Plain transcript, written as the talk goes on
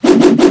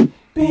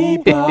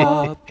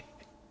Bebop.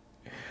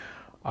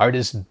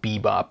 Artist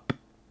Bebop,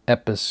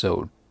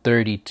 episode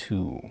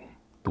 32,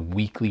 the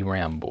weekly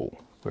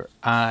ramble, where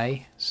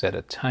I set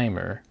a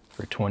timer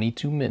for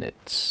 22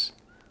 minutes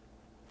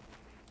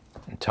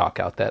and talk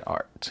out that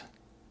art.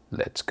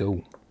 Let's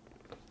go.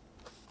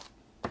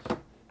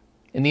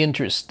 In the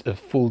interest of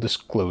full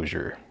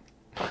disclosure,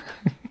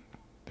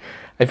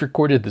 I've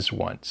recorded this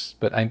once,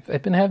 but I've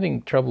been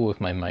having trouble with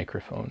my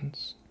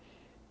microphones.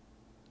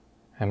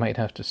 I might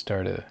have to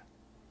start a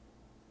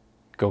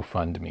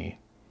GoFundMe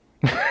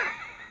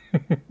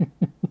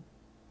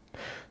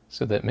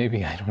so that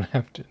maybe I don't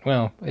have to,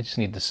 well, I just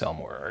need to sell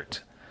more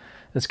art.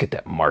 Let's get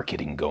that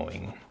marketing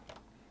going.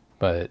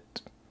 But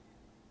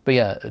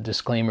yeah, a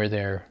disclaimer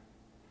there.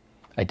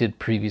 I did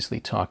previously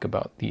talk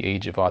about the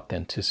age of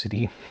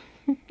authenticity.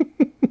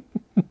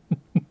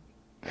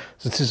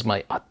 So this is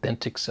my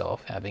authentic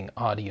self having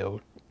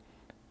audio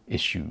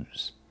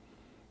issues.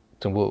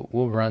 So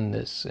we'll run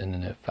this,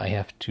 and if I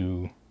have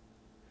to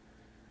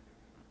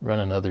run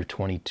another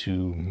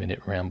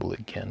 22-minute ramble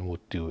again, we'll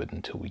do it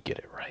until we get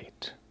it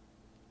right.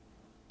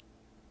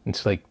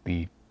 It's like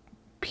the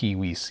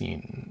Pee-wee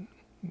scene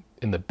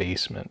in the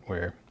basement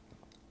where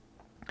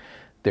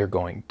they're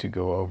going to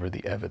go over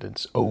the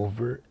evidence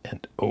over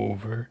and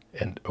over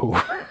and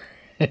over.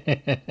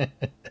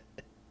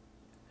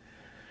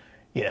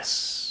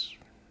 Yes.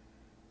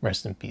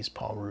 Rest in peace,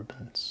 Paul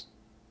Rubens.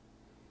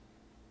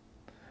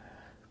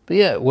 But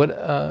yeah,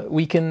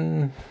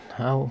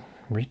 I'll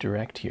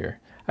redirect here.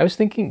 I was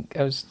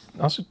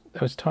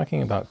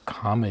talking about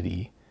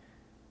comedy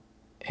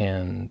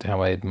and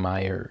how I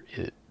admire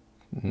it.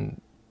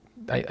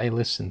 I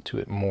listen to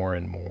it more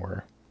and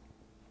more.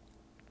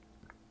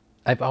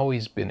 I've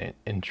always been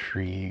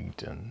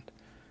intrigued, and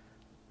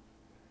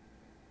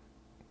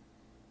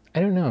I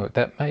don't know,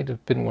 that might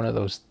have been one of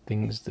those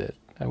things that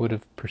I would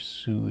have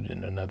pursued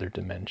in another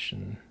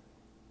dimension,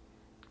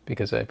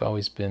 because I've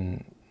always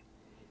been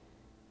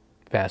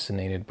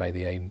fascinated by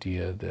the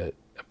idea that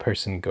a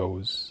person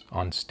goes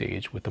on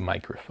stage with a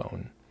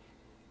microphone,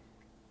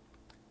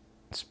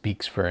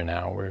 speaks for an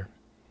hour,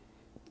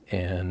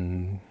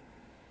 and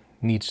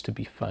needs to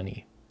be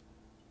funny.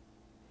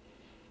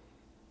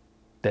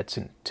 That's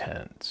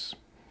intense.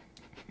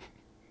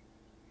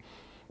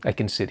 I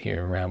can sit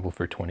here and ramble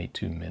for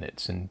 22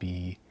 minutes and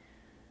be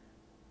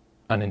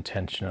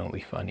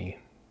unintentionally funny,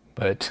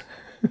 but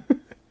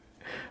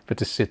but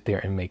to sit there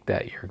and make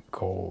that your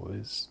goal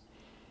is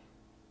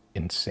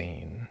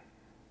insane.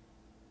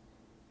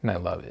 And I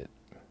love it.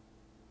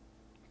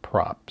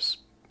 Props.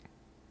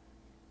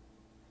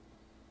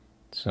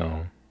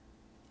 So,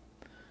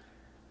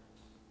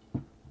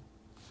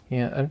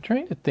 yeah, I'm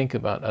trying to think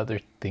about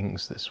other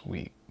things this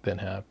week that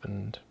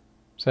happened.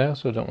 So I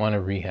also don't want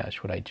to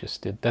rehash what I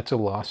just did. That's a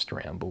lost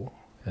ramble.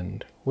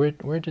 And where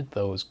did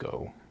those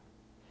go?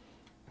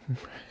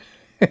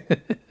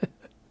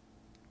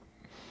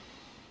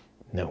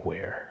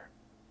 Nowhere.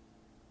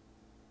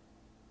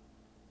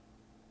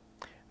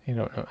 I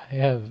don't know. I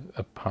have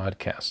a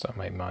podcast on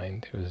my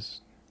mind. It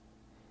was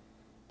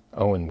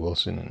Owen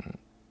Wilson and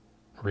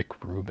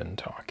Rick Rubin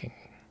talking.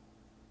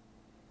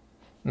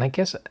 And I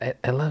guess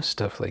I love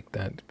stuff like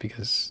that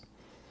because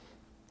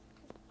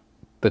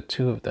the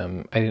two of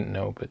them, I didn't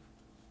know, but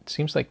it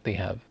seems like they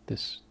have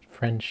this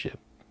friendship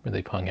where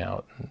they've hung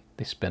out and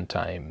they spend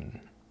time and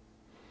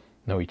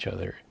know each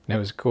other. And it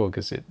was cool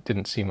because it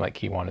didn't seem like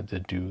he wanted to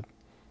do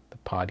the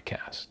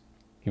podcast.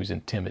 He was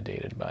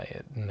intimidated by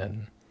it. And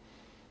then,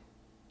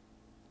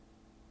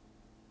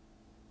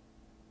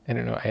 I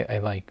don't know, I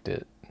liked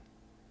it.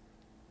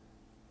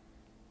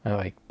 I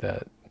liked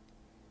that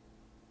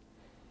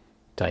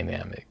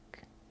dynamic.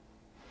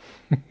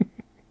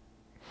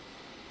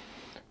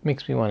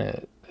 Makes me want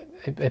to,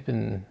 I've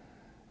been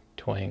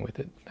toying with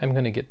it. I'm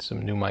going to get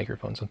some new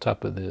microphones on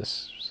top of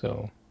this,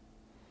 so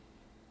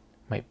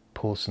might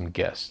pull some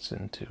guests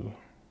into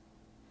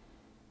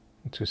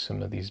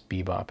some of these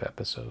Bebop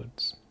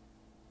episodes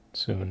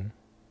soon,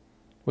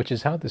 which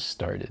is how this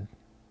started.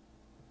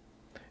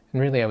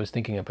 And really, I was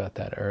thinking about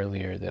that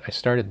earlier, that I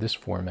started this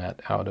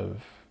format out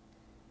of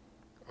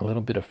a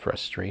little bit of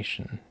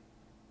frustration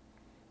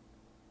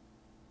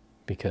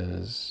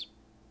because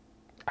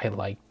I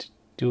liked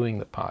doing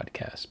the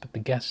podcast, but the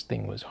guest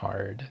thing was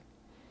hard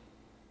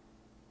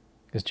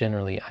because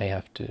generally I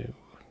have to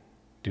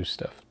do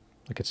stuff.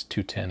 Like, it's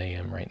 2:10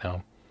 a.m. right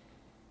now,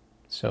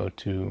 so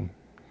to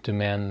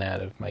demand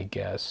that of my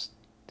guest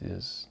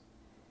is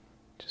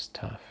just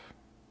tough.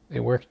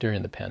 It worked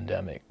during the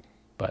pandemic,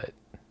 but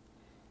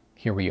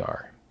here we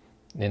are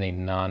in a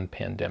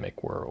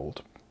non-pandemic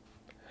world.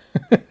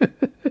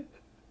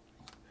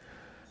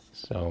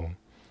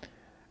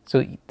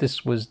 So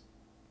this was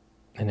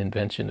an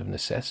invention of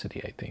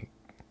necessity, I think.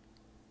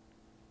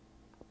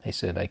 I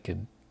said I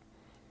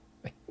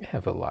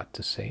have a lot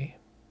to say.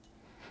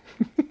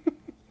 I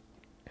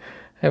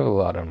have a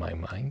lot on my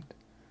mind.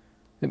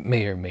 It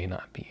may or may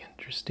not be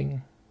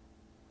interesting.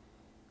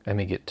 I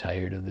may get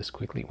tired of this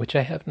quickly, which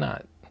I have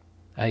not.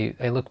 I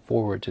look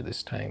forward to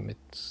this time.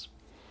 It's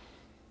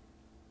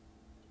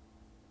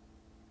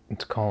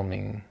It's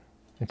calming.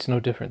 It's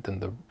no different than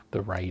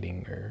the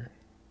writing or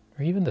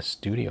even the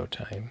studio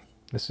time.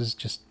 This is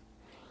just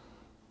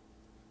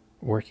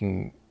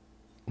working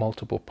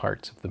multiple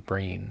parts of the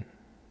brain,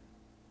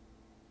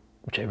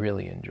 which I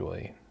really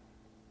enjoy.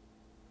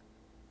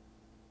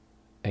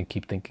 I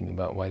keep thinking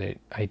about why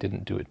I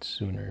didn't do it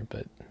sooner,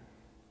 but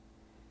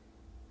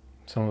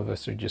some of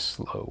us are just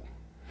slow.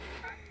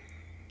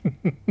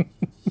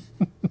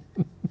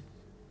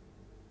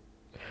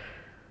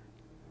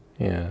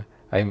 Yeah,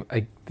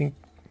 I think,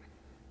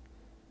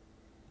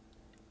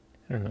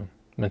 I don't know. I'm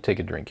going to take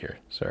a drink here.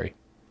 Sorry.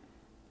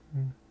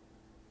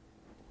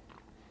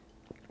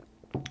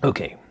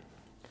 Okay.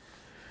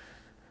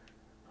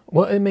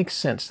 Well, it makes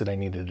sense that I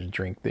needed a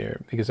drink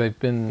there because I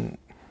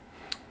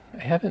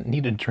haven't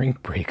needed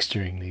drink breaks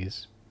during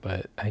these,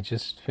 but I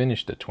just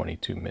finished a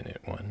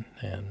 22-minute one,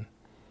 and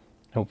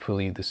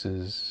hopefully this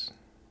is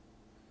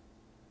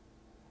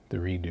the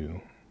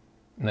redo,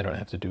 and I don't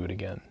have to do it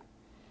again.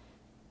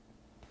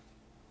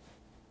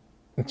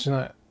 It's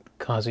not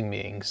causing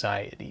me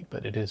anxiety,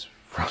 but it is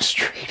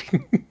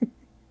frustrating.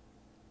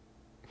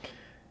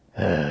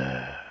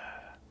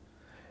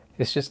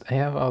 It's just, I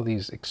have all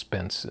these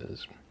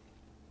expenses.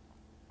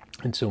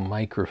 And so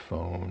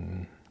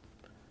microphone,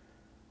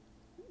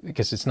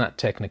 because it's not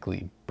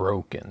technically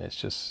broken, it's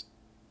just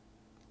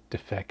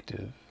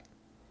defective.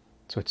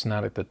 So it's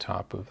not at the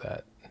top of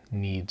that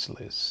needs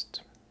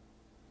list.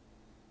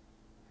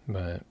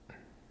 But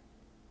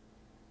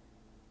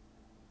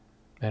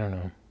I don't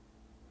know.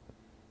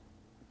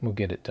 We'll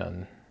get it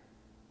done.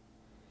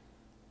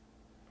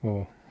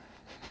 Well,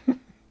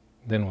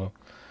 then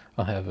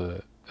I'll have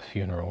a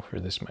funeral for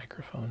this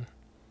microphone,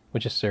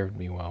 which has served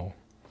me well.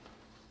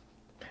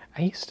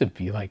 I used to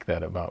be like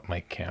that about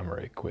my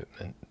camera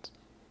equipment.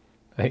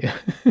 I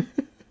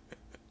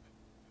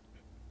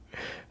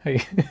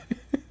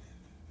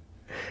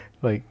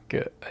I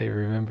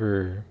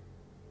remember,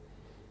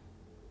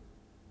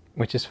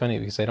 which is funny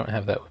because I don't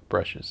have that with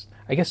brushes.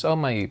 I guess all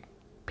my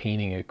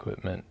painting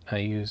equipment, I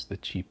use the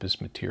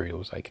cheapest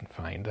materials I can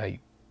find. I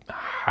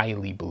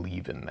highly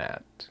believe in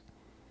that.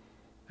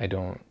 I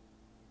don't,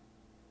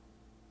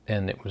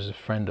 and it was a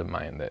friend of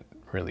mine that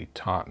really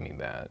taught me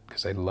that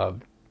because I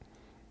loved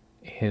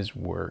his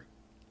work.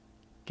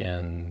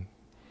 And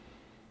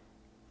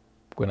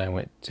when I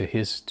went to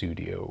his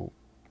studio,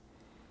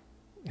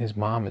 his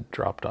mom had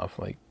dropped off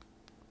like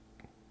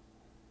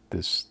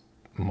this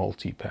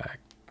multi-pack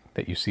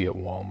that you see at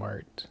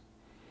Walmart.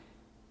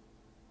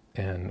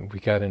 And we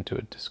got into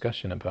a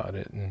discussion about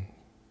it, and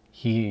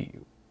he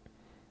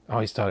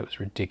always thought it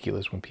was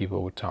ridiculous when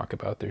people would talk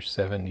about their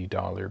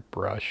 $70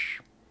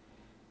 brush.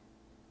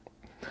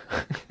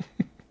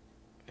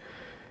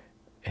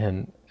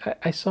 And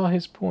I saw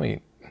his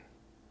point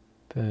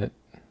that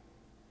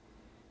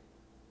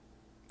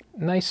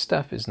nice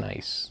stuff is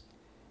nice.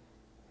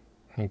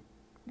 Like,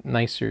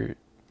 nicer.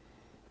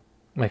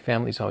 My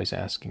family's always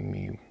asking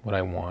me what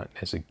I want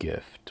as a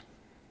gift.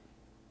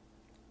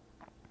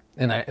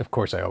 And of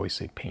course, I always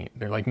say paint.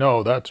 They're like,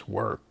 no, that's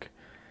work.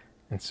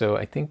 And so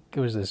I think it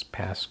was this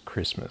past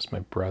Christmas, my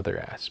brother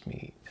asked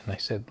me, and I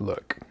said,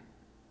 look,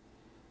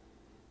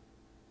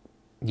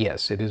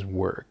 yes, it is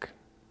work,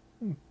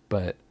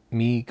 but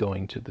me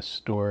going to the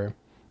store,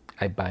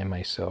 I buy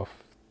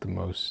myself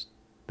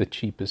the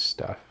cheapest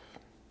stuff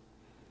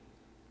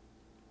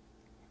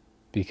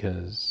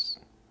because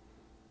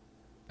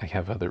I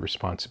have other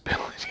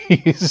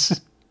responsibilities.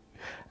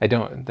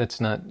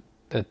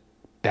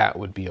 That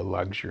would be a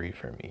luxury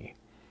for me.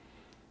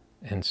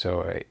 And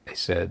so I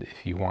said,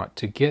 if you want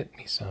to get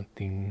me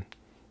something,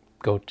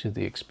 go to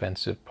the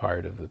expensive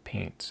part of the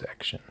paint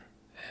section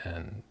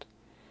and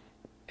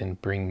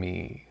bring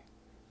me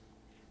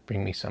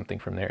something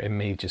from there. It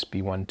may just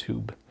be one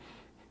tube.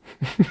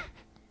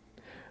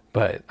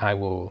 But that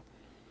will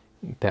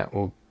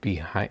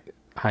be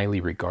highly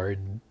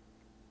regarded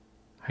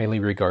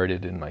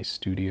in my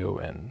studio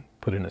and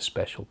put in a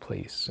special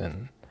place,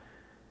 and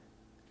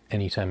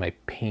anytime I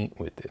paint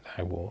with it,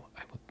 I will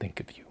think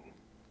of you.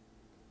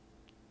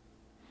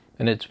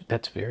 And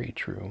that's very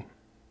true.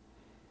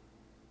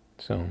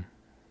 So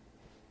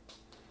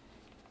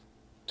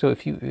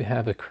if you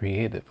have a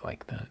creative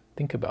like that,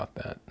 think about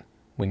that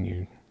when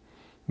you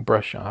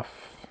brush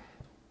off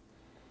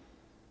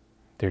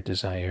their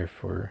desire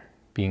for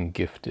being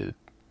gifted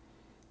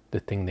the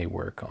thing they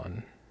work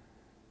on,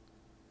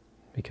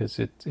 because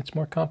it's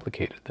more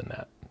complicated than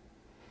that.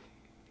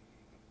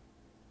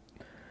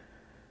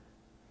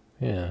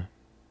 Yeah.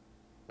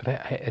 But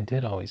I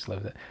did always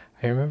love that.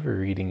 I remember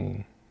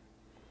reading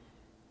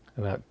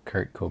about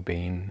Kurt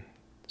Cobain.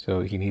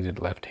 So he needed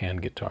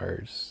left-hand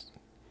guitars,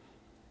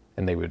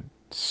 and they would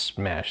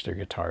smash their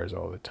guitars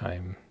all the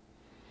time.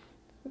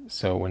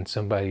 So when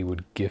somebody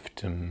would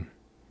gift him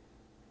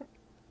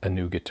a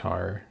new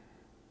guitar,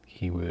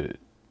 he would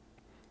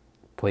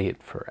play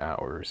it for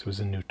hours. It was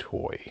a new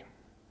toy.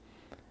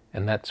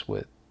 And that's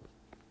what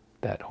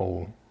that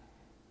whole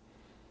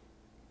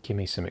give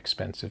me some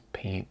expensive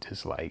paint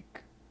is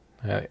like.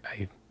 I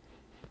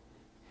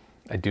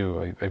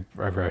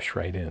rush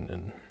right in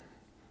and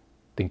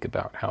think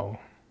about how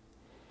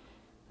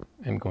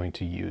I'm going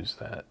to use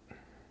that.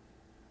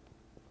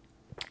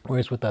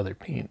 Whereas with other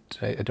paint,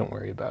 I don't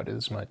worry about it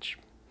as much.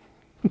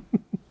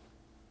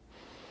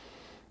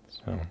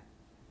 So,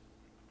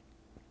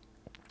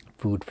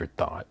 food for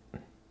thought.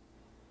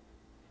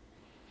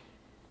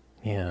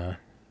 Yeah.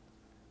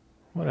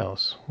 What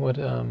else?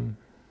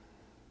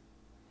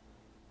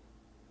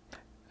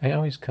 I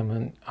always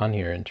come on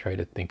here and try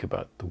to think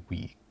about the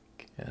week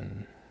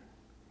and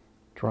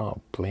draw a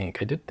blank.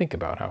 I did think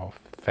about how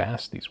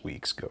fast these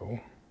weeks go.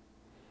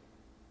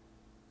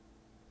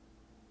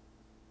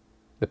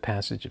 The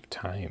passage of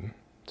time,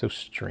 so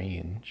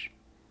strange.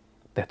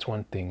 That's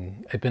one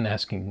thing. I've been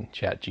asking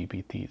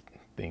ChatGPT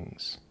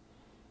things.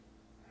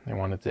 I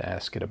wanted to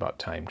ask it about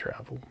time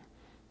travel.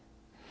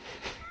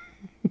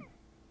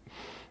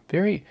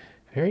 Very,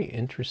 very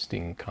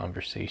interesting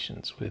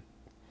conversations with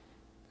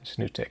this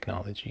new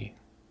technology.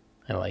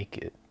 I like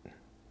it.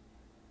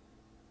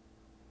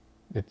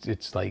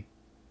 It's like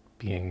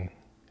being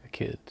a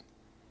kid.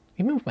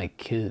 Even with my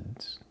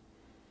kids,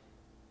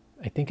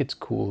 I think it's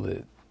cool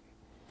that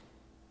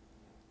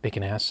they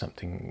can ask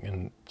something,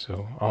 and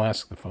so I'll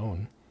ask the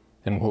phone,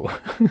 and we'll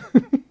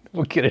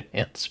we'll get an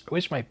answer. I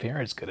wish my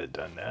parents could have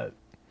done that.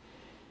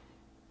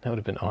 That would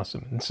have been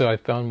awesome. And so I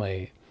found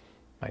my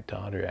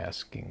daughter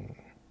asking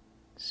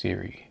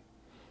Siri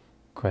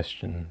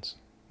questions,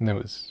 and it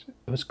was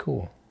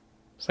cool.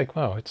 It's like,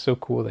 wow, it's so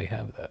cool they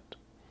have that.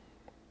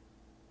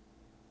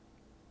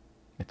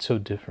 It's so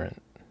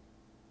different.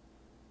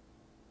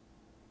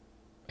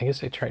 I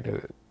guess I try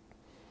to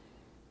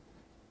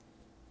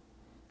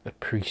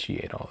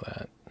appreciate all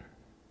that,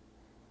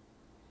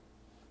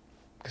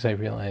 because I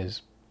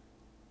realize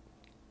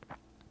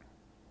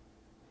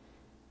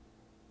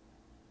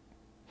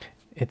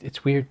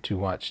it's weird to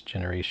watch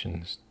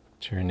generations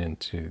turn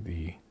into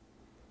the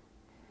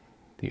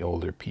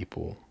older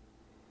people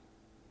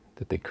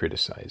that they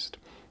criticized.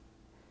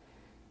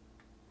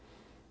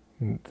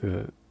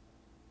 I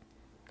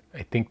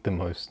think the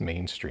most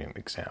mainstream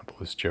example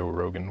is Joe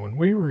Rogan. When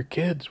we were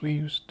kids, we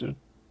used to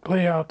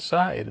play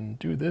outside and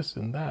do this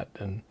and that,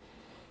 and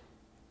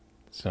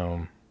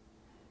so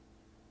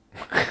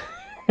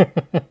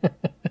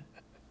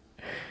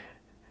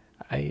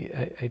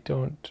I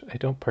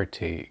don't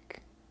partake,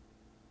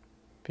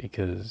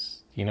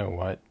 because you know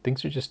what?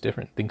 Things are just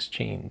different. Things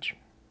change.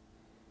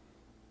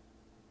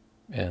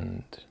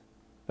 And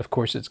of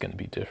course it's going to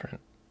be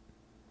different.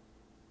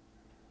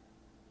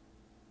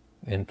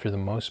 And for the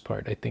most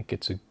part, I think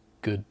it's a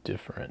good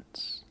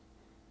difference.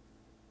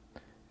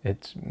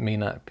 It may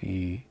not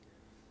be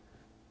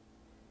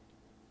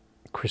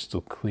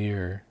crystal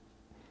clear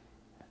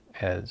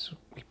as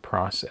we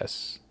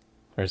process,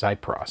 or as I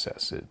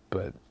process it,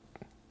 but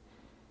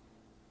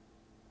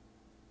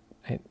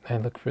I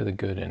look for the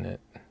good in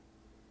it.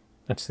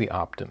 That's the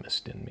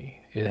optimist in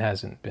me. It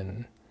hasn't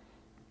been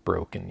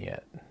broken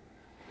yet.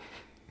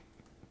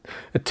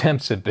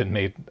 Attempts have been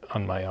made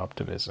on my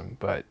optimism,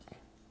 but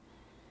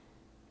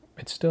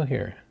it's still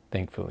here,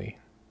 thankfully.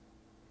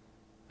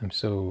 I'm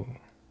so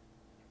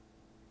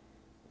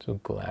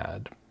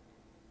glad.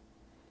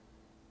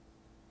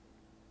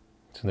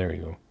 So there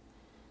you go.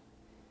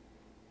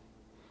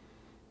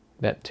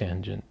 That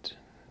tangent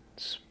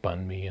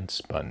spun me and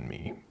spun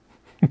me.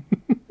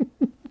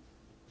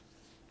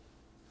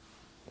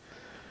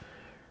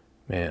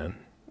 Man.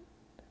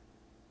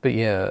 But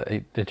yeah,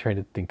 I try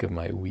to think of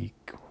my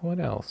week. What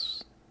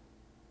else?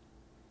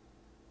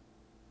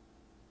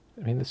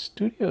 I mean, the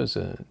studio's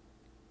I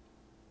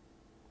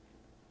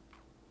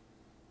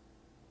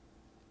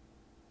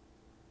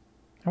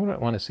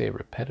wouldn't want to say a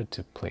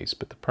repetitive place,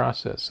 but the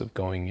process of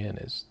going in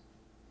is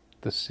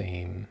the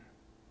same,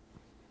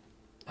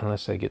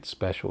 unless I get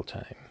special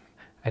time.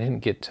 I didn't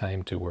get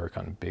time to work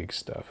on big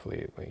stuff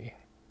lately.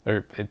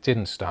 Or it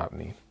didn't stop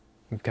me.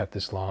 We've got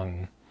this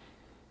long,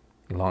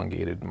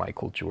 elongated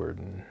Michael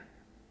Jordan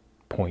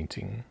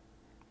pointing,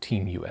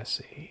 Team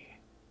USA.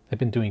 I've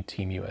been doing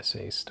Team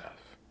USA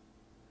stuff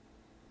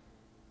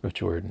with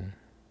Jordan,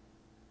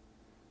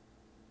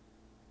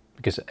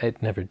 because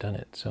I'd never done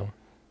it, so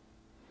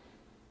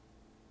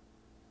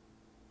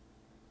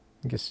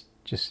I guess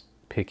just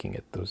picking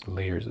at those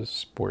layers of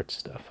sports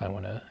stuff I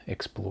want to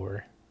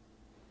explore.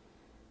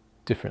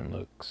 Different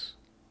looks.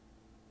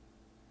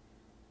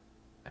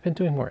 I've been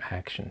doing more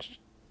action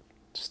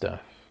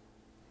stuff.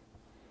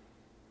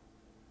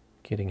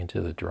 Getting into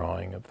the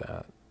drawing of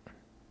that.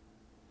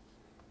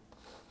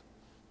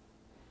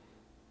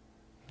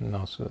 And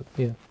also,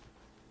 yeah,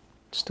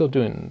 still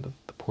doing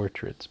the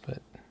portraits,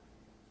 but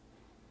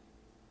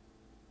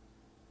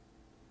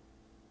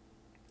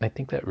I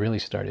think that really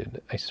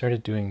I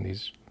started doing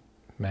these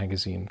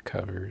magazine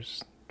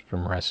covers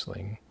from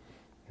wrestling,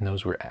 and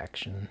those were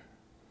action.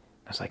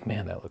 I was like,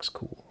 man, that looks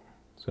cool.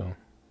 So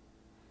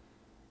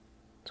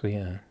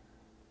yeah.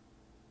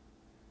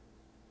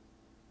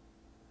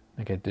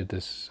 Like I did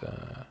this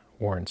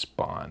Warren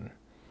Spahn,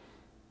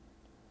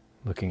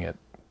 looking at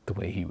the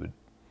way he would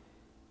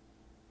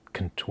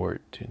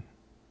contort to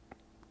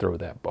throw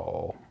that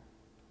ball.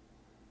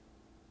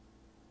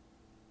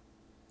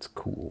 It's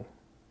cool.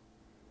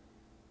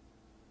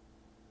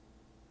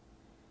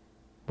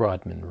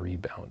 Rodman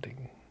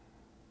rebounding.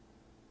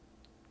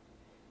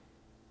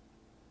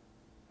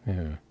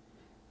 Yeah.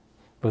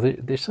 Well,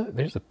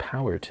 there's a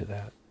power to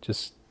that.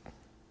 Just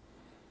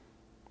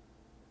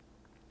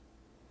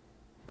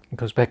it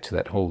goes back to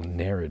that whole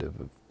narrative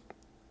of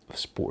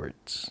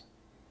sports.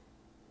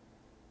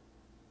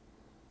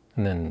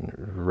 And then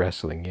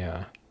wrestling,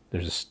 yeah,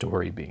 there's a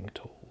story being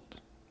told.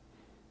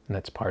 And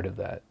that's part of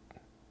that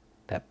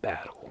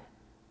battle.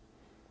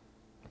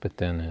 But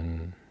then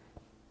in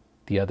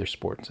the other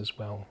sports as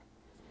well,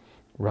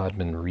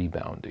 Rodman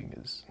rebounding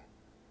is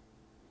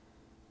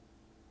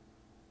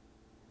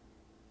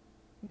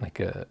like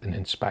an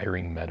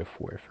inspiring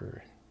metaphor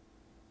for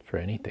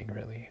anything,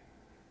 really.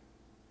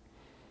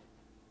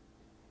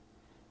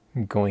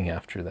 Going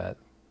after that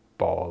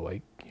ball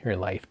like your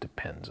life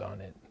depends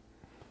on it.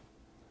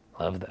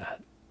 Love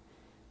that.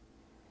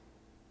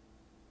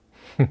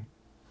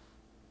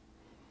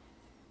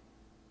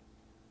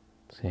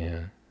 So,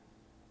 yeah.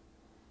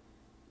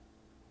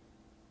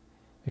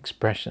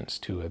 Expressions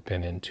too I've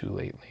been into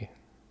lately.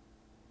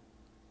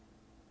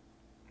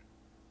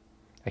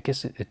 I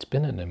guess it's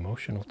been an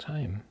emotional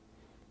time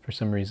for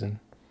some reason.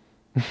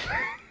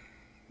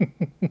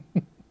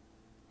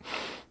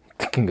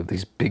 Thinking of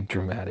these big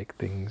dramatic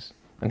things.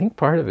 I think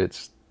part of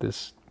it's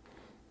this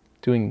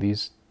doing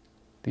these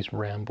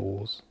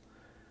rambles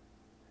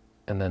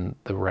and then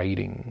the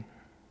writing.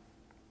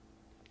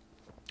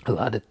 A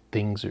lot of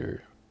things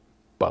are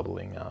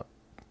bubbling up.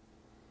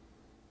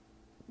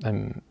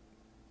 I'm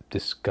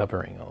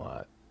discovering a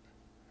lot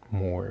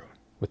more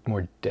with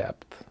more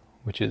depth,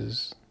 which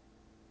is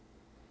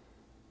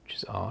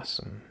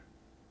awesome.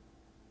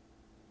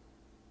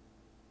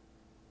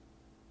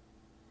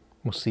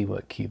 We'll see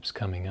what keeps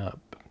coming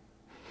up.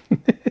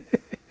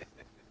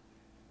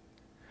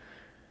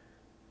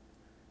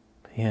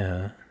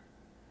 Yeah.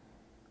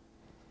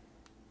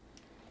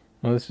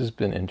 Well, this has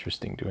been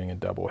interesting doing a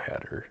double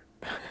header.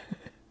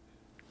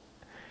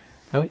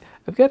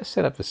 I've got to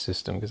set up a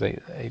system because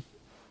I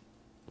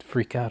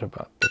freak out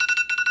about the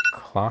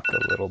clock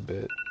a little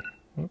bit.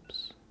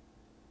 Oops.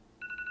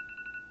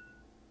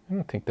 I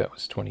don't think that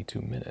was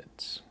 22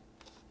 minutes.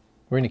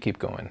 We're going to keep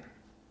going.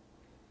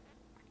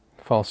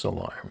 False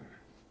alarm.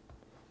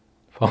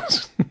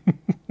 False.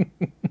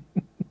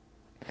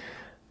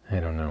 I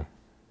don't know.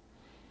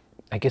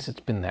 I guess it's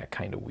been that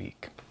kind of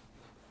week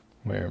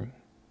where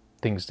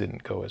things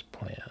didn't go as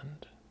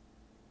planned.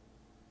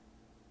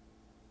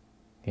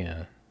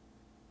 Yeah.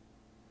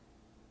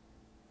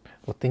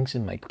 Well, things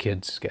in my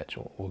kids'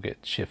 schedule will get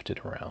shifted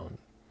around.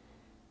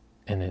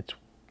 And it's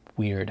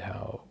weird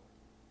how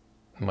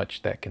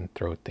much that can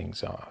throw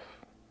things off.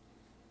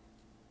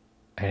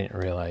 I didn't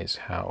realize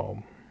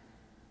how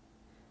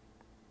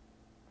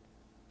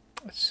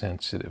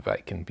sensitive I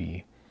can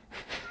be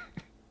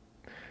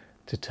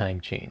to time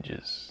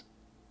changes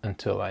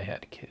until I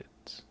had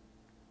kids.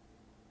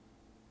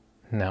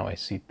 Now I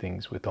see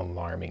things with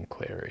alarming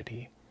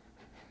clarity.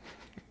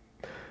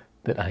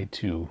 That I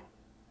too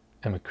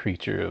am a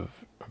creature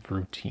of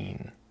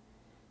routine.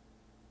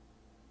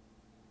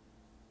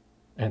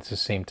 And at the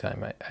same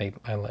time,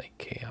 I like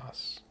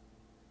chaos.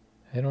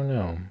 I don't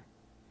know.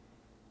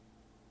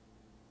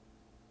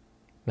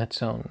 That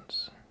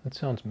sounds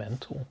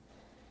mental.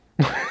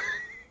 It's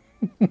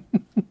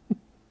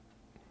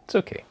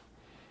okay.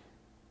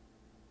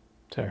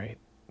 It's all right.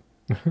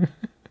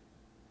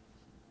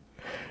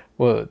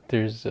 Well,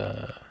 there's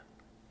a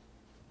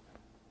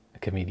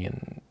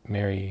comedian,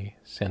 Mary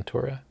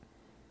Santora.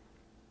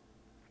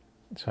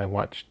 So I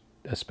watched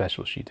a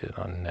special she did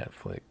on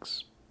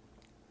Netflix.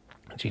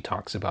 And she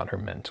talks about her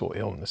mental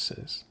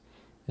illnesses.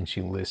 And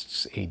she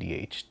lists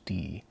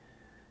ADHD.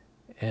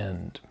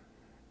 And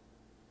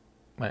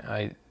my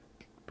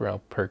eyebrow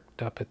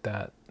perked up at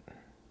that.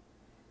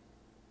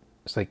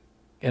 It's like,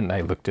 and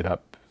I looked it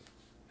up.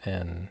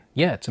 And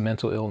yeah, it's a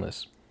mental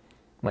illness.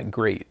 I'm like,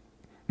 great.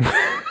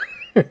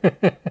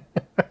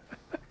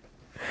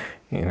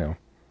 You know,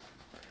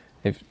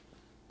 if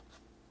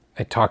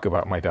I talk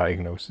about my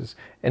diagnosis,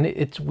 and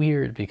it's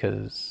weird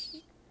because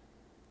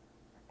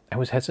I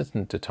was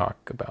hesitant to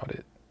talk about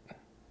it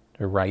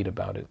or write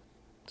about it.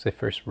 So I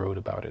first wrote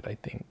about it, I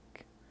think,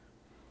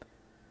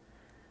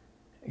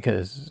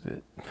 because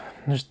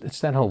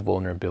it's that whole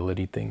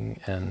vulnerability thing,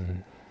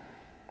 and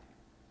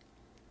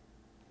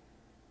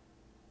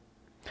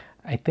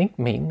I think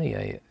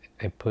mainly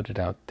I put it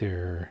out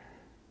there.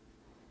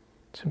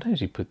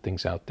 Sometimes you put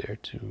things out there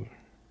to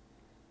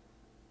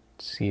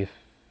see if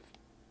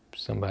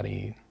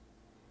somebody,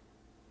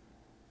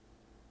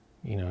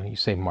 you know, you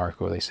say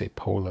Marco, they say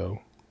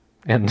Polo,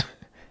 and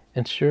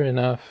sure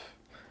enough,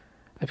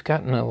 I've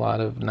gotten a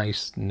lot of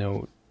nice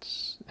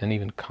notes and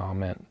even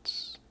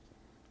comments.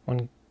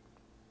 I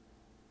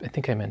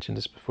think I mentioned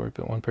this before,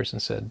 but one person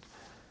said,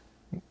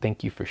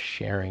 "Thank you for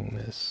sharing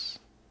this,"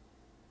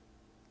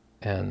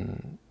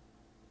 and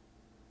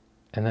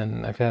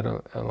then I've had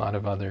a lot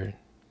of other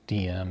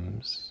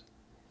DMs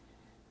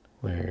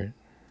where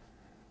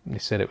they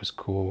said it was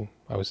cool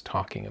I was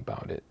talking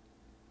about it,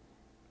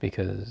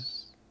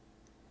 because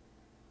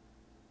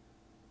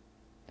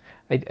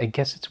I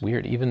guess it's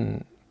weird.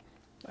 Even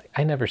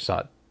I never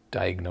sought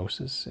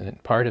diagnosis,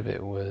 and part of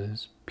it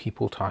was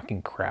people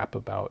talking crap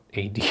about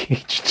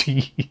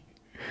ADHD.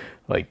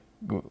 Like,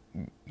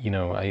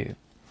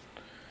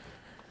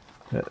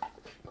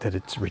 that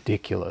it's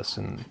ridiculous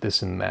and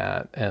this and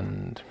that,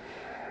 and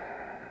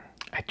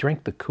I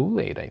drank the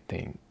Kool-Aid, I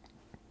think.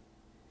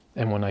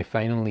 And when I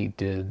finally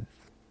did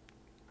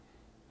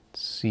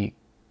seek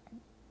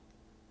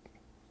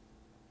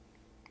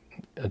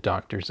a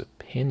doctor's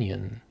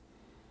opinion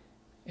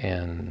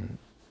and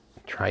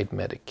tried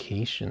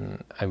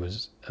medication, I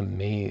was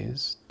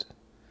amazed.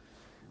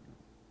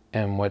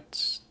 And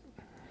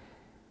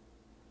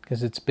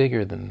because it's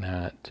bigger than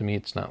that. To me,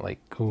 it's not like,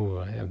 oh,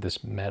 I have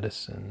this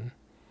medicine.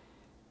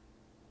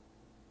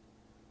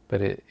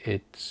 But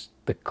it's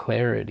the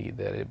clarity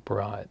that it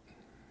brought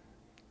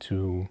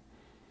to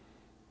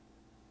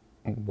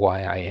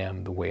why I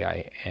am the way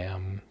I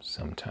am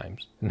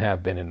sometimes, and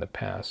have been in the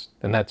past.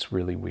 And that's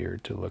really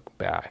weird to look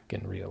back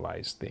and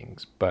realize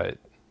things. But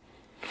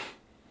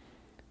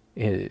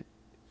the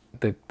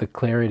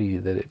clarity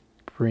that it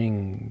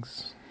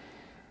brings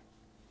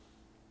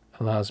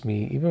allows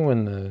me, even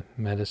when the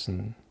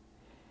medicine,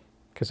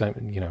 because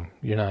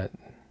you're not,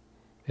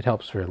 it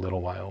helps for a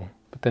little while,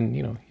 but then,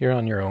 you're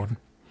on your own.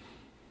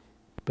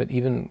 But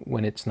even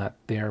when it's not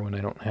there, when I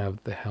don't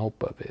have the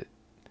help of it,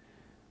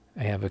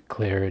 I have a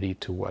clarity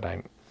to what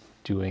I'm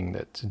doing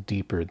that's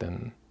deeper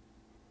than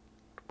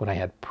what I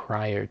had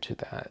prior to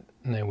that.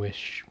 And I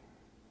wish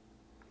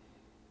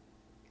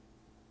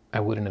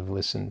I wouldn't have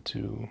listened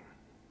to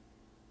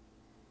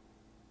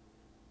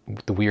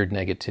the weird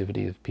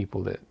negativity of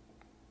people that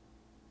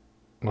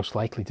most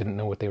likely didn't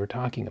know what they were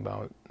talking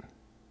about.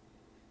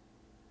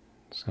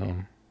 So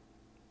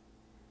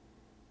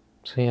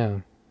yeah.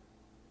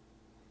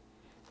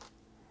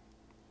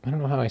 I don't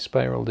know how I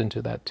spiraled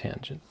into that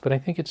tangent, but I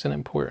think it's an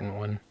important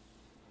one.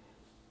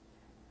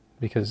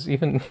 Because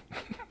even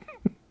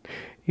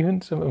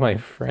some of my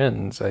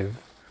friends,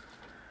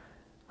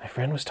 my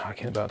friend was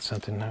talking about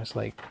something, and I was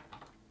like,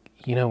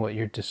 what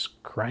you're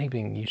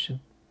describing, you should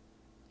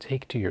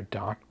take to your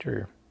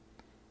doctor,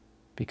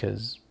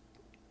 because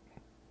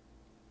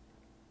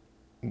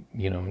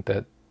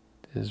that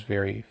is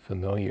very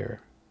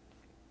familiar.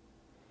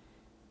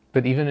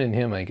 But even in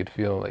him, I could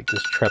feel like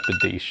this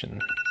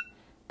trepidation.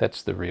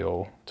 That's the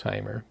real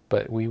timer.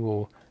 But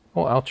we'll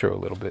outro a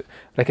little bit.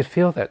 But I could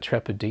feel that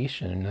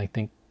trepidation, and I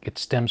think it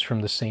stems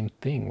from the same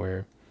thing,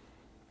 where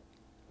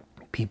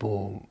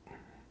people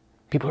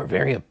are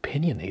very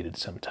opinionated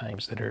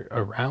sometimes, that are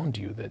around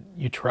you, that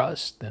you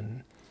trust,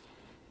 and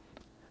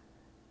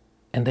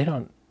they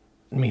don't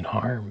mean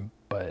harm,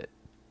 but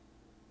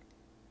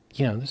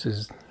this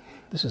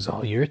is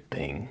all your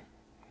thing,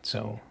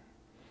 so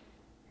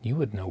you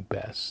would know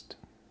best.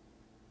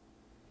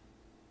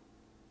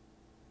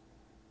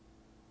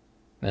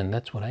 And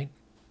that's what I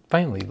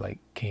finally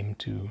came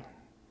to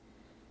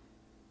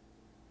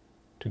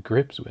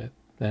grips with.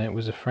 And it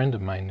was a friend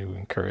of mine who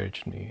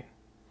encouraged me.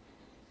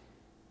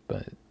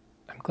 But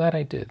I'm glad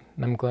I did.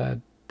 And I'm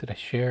glad that I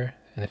share.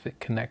 And if it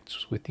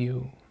connects with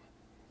you,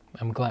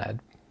 I'm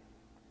glad.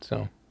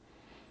 So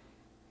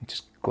I'm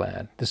just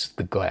glad. This is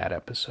the glad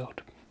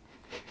episode.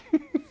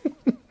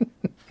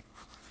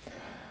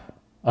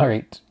 All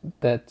right,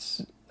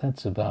 that's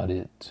about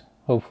it.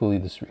 Hopefully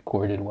this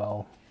recorded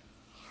well.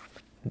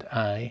 And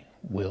I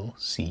will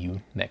see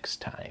you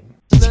next time.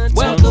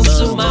 Welcome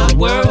to my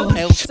world,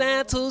 El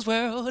Santo's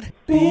world.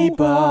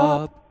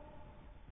 Bebop.